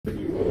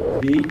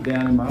Deep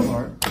down in my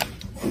heart,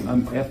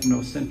 I'm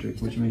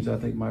ethnocentric, which means I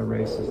think my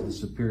race is the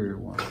superior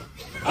one.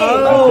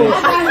 Oh,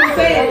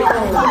 wait,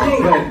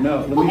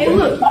 no, let me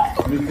finish.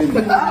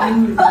 Let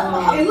me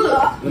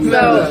finish.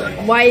 So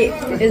white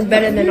is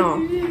better than all.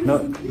 No,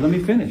 let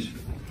me finish.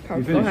 Go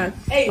ahead.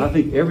 I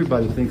think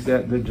everybody thinks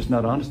that. They're just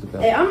not honest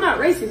about it. Hey, I'm not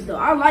racist though.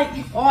 I like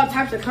all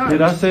types of kinds.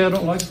 Did I say I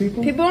don't like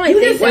people? People only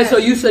think that. Wait, so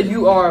you said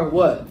you are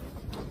what?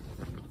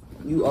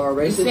 You are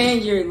racist? You're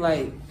saying you're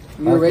like...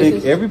 I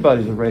think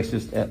everybody's a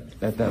racist at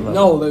that level.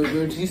 No,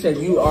 you said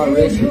you are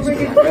racist.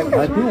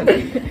 I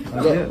did.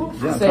 Yeah,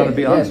 I'm trying to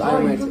be honest. Yes,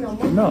 I'm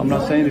racist. No, I'm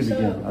not saying it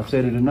again. I've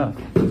said it enough.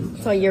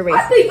 So you're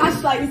I racist. think I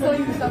slightly told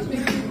you to stop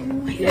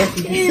speaking. Put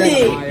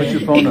your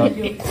phone up.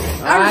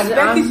 I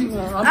respected you.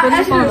 I'm I putting actually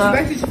your phone up.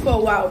 respected you for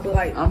a while, but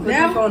like I'm putting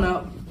your now, phone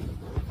up.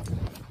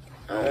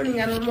 I don't even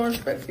got no more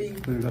respect for you.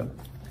 Put it up.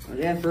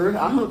 Yeah, for real.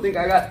 I don't think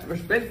I got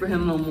respect for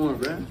him no more,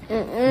 bro.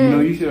 You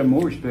know, you should have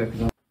more respect.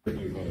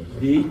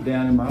 Deep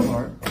down in my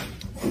heart,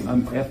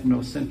 I'm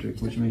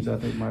ethnocentric, which means I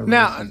think my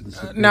race is the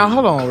superior. Now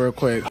hold on real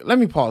quick. Let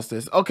me pause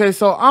this. Okay,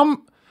 so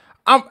I'm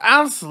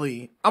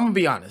honestly, I'm gonna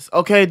be honest.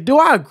 Okay, do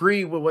I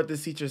agree with what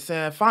this teacher is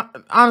saying?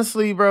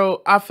 Honestly,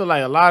 bro, I feel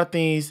like a lot of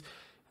things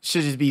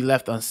should just be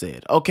left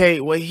unsaid. Okay,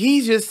 what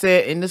he just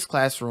said in this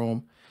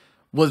classroom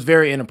was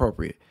very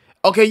inappropriate.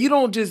 Okay, you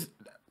don't just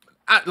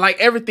like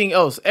everything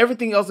else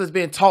that's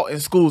being taught in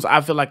schools.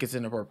 I feel like it's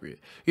inappropriate.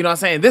 You know what I'm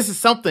saying? This is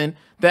something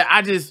that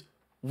I just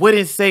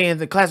wouldn't say in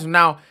the classroom.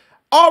 Now,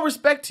 all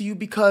respect to you,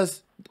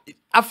 because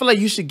I feel like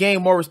you should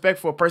gain more respect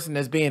for a person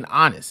that's being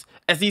honest.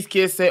 As these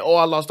kids say, oh,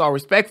 I lost all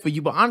respect for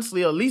you. But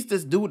honestly, at least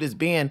this dude is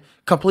being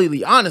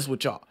completely honest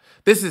with y'all.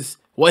 This is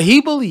what he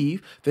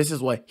believes. This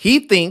is what he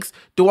thinks.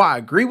 Do I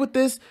agree with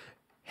this?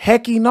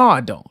 Hecky no,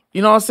 I don't.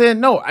 You know what I'm saying?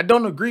 No, I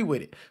don't agree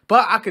with it.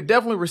 But I could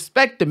definitely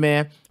respect the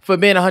man for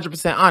being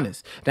 100%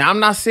 honest. Now, I'm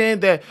not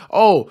saying that,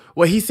 oh,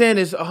 what he's saying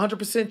is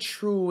 100%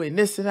 true and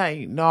this and that.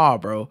 Nah,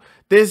 bro.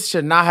 This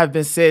should not have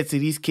been said to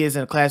these kids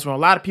in the classroom. A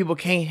lot of people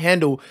can't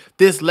handle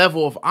this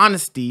level of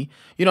honesty.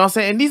 You know what I'm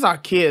saying? And these are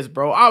kids,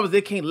 bro.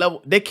 They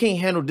can't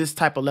handle this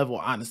type of level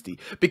of honesty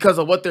because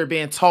of what they're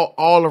being taught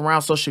all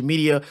around social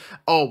media.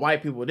 Oh,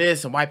 white people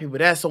this and white people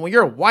that. So when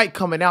you're white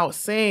coming out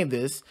saying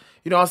this,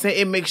 you know what I'm saying?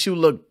 It makes you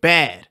look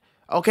bad.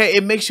 Okay,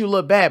 it makes you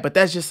look bad, but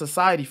that's just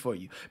society for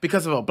you.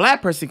 Because if a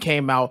black person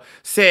came out,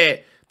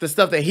 said the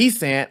stuff that he's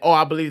saying, oh,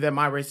 I believe that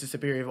my race is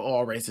superior to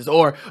all races,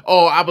 or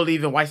oh, I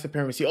believe in white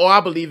supremacy, or I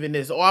believe in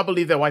this, or I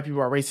believe that white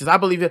people are racist. I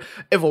believe that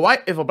if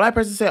a black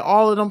person said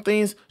all of them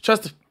things,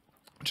 trust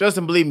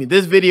and believe me,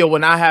 this video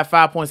would not have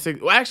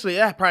 5.6. Well,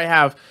 actually, I probably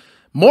have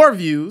more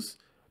views,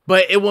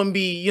 but it wouldn't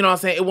be, you know what I'm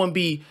saying? It wouldn't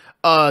be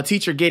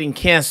teacher getting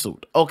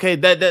canceled. Okay,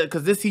 that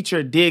because this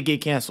teacher did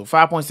get canceled.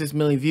 5.6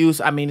 million views.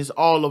 I mean, it's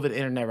all over the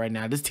internet right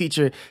now. This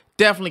teacher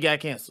definitely got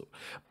canceled.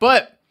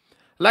 But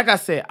like I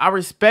said, I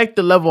respect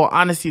the level of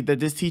honesty that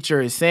this teacher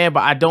is saying,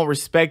 but I don't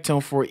respect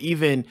him for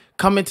even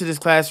coming to this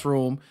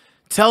classroom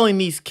telling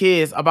these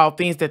kids about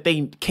things that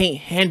they can't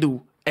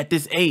handle at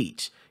this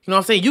age. You know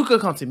what I'm saying? You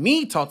could come to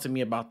me, talk to me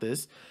about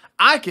this.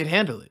 I can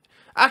handle it.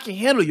 I can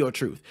handle your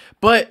truth.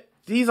 But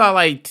these are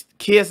like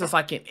kids that's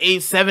like in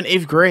 7th,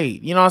 8th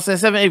grade. You know what I'm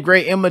saying? 7th, 8th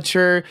grade,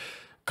 immature.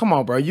 Come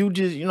on, bro. You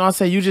just, you know what I'm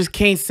saying? You just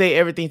can't say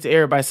everything to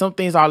everybody. Some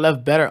things are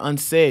left better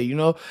unsaid. You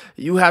know,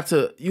 you have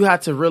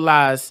to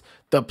realize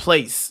the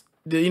place.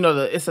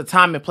 It's a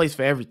time and place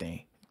for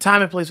everything.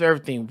 Time and place for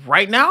everything.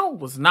 Right now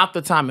was not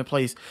the time and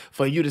place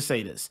for you to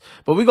say this.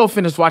 But we're going to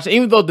finish watching,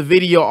 even though the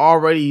video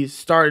already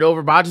started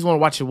over. But I just want to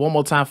watch it one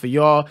more time for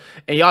y'all.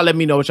 And y'all let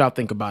me know what y'all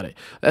think about it.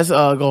 Let's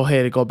go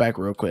ahead and go back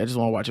real quick. I just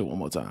want to watch it one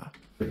more time.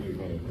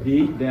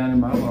 Deep down in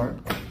my heart,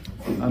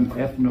 I'm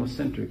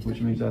ethnocentric,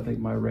 which means I think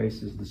my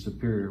race is the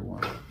superior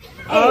one.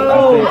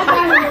 Oh,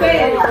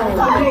 wait,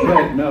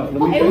 no,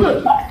 let me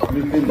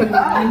finish.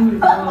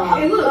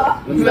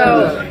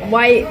 so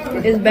white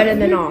is better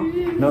than all.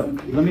 No,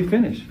 let me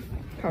finish.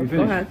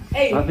 Go ahead.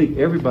 I think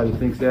everybody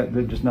thinks that.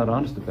 They're just not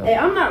honest about Hey,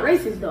 it. I'm not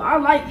racist though. I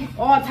like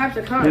all types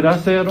of kinds. Did I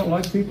say I don't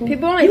like people?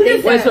 People only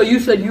think Wait, that. so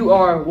you said you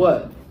are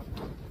what?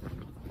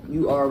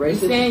 You are You're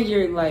racist? saying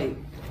you're like...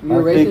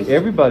 You're I think racist?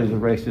 everybody's a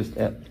racist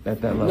at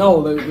that level.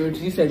 No,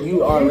 you said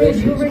you are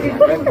racist.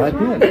 I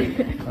did.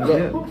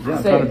 Yeah,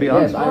 I'm trying to be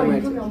honest. Yes, I'm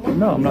racist.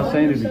 No, I'm not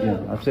saying it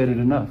again. I've said it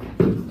enough.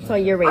 So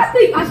you're I racist.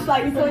 think I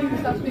slightly told you to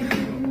stop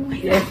speaking.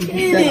 Put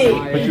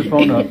your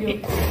phone up.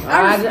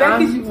 I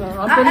respected you.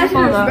 I'm I putting your actually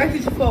phone up.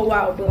 respected you for a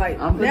while, but like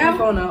I'm putting your now,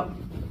 phone up.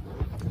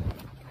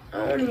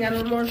 I don't even got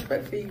no more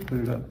respect for you. Put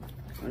it up.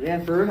 Yeah,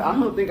 for real. I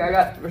don't think I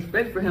got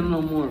respect for him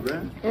no more,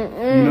 bro.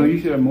 You know, you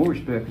should have more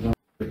respect.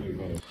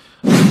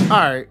 All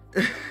right.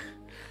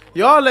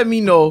 Y'all let me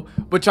know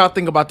what y'all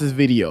think about this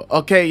video.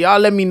 Okay, y'all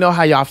let me know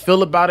how y'all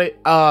feel about it.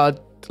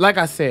 Like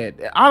I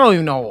said, I don't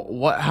even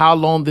know how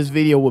long this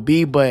video will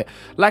be, but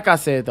like I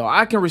said though,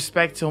 I can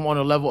respect him on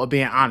a level of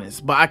being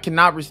honest, but I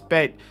cannot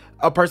respect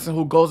a person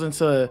who goes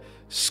into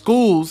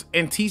schools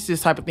and teach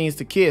this type of things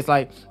to kids.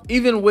 Like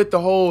even with the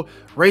whole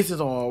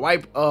racism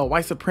or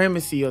white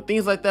supremacy or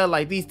things like that,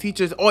 like these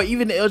teachers, or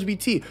even the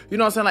LGBT, you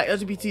know what I'm saying, like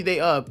LGBT,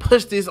 they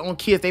push this on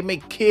kids. They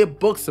make kid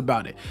books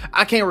about it.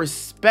 I can't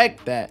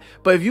respect that.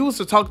 But if you was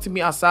to talk to me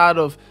outside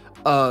of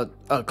a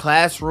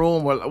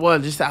classroom or well,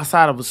 just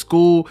outside of a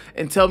school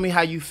and tell me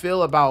how you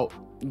feel about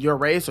your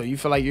race, or you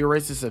feel like your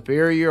race is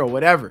superior or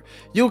whatever,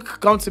 you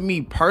come to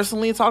me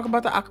personally and talk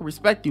about that, I can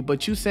respect you.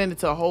 But you send it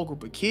to a whole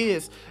group of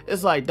kids,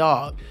 it's like,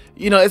 dog,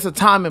 you know, it's a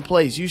time and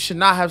place. You should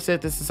not have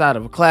said this inside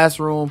of a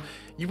classroom.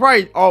 You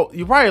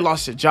probably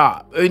lost your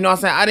job. You know what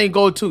I'm saying? I didn't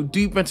go too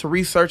deep into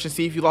research and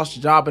see if you lost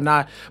your job or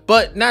not.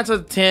 But 9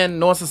 to 10,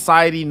 knowing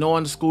society,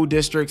 knowing the school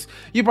districts,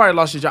 you probably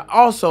lost your job.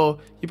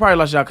 Also, you probably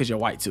lost your job because you're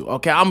white too.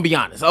 Okay, I'm gonna be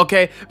honest.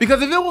 Okay,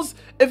 because if it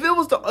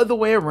was the other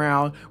way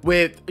around,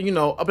 with, you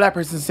know, a black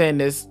person saying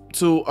this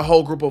to a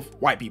whole group of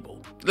white people.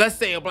 Let's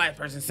say a black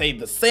person say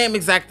the same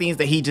exact things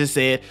that he just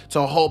said to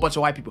a whole bunch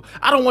of white people.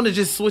 I don't want to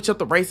just switch up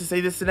the race and say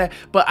this and that,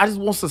 but I just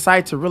want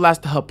society to realize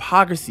the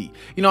hypocrisy.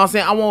 You know what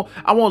I'm saying?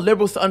 I want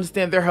liberals to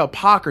understand their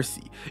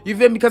hypocrisy. You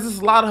feel me? Because there's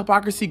a lot of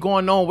hypocrisy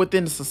going on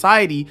within the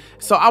society.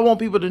 So I want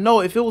people to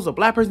know, if it was a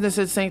black person that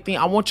said the same thing,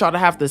 I want y'all to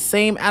have the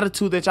same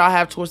attitude that y'all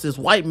have towards this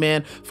white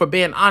man for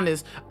being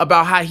honest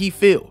about how he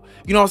feel.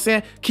 You know what I'm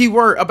saying? Key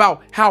word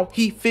about how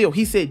he feel.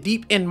 He said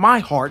deep in my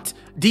heart,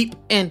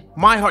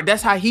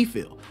 that's how he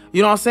feel.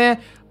 You know what I'm saying?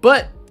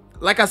 But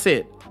like I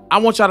said, I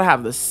want y'all to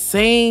have the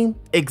same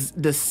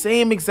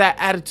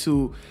exact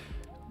attitude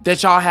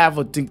that y'all have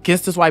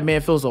against this white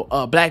man feels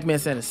a black man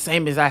saying the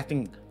same exact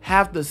thing.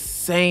 Have the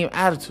same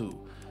attitude.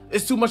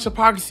 It's too much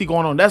hypocrisy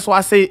going on. That's why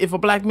I say, if a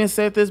black man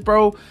said this,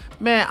 bro,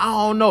 man, I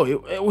don't know.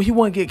 He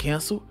wouldn't get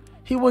canceled.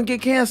 He wouldn't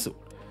get canceled.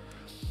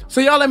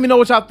 So y'all let me know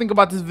what y'all think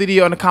about this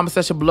video in the comment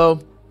section below.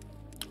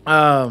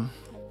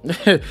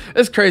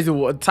 It's crazy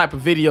what type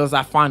of videos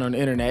I find on the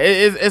internet.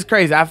 It's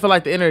crazy. I feel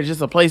like the internet is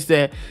just a place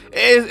that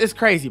it's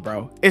crazy,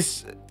 bro.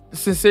 It's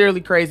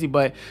sincerely crazy.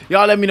 But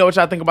y'all let me know what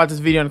y'all think about this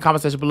video in the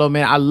comment section below,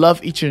 man. I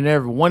love each and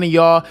every one of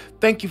y'all.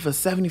 Thank you for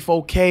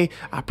 74K.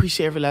 I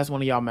appreciate every last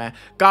one of y'all, man.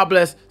 God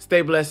bless.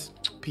 Stay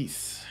blessed.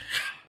 Peace.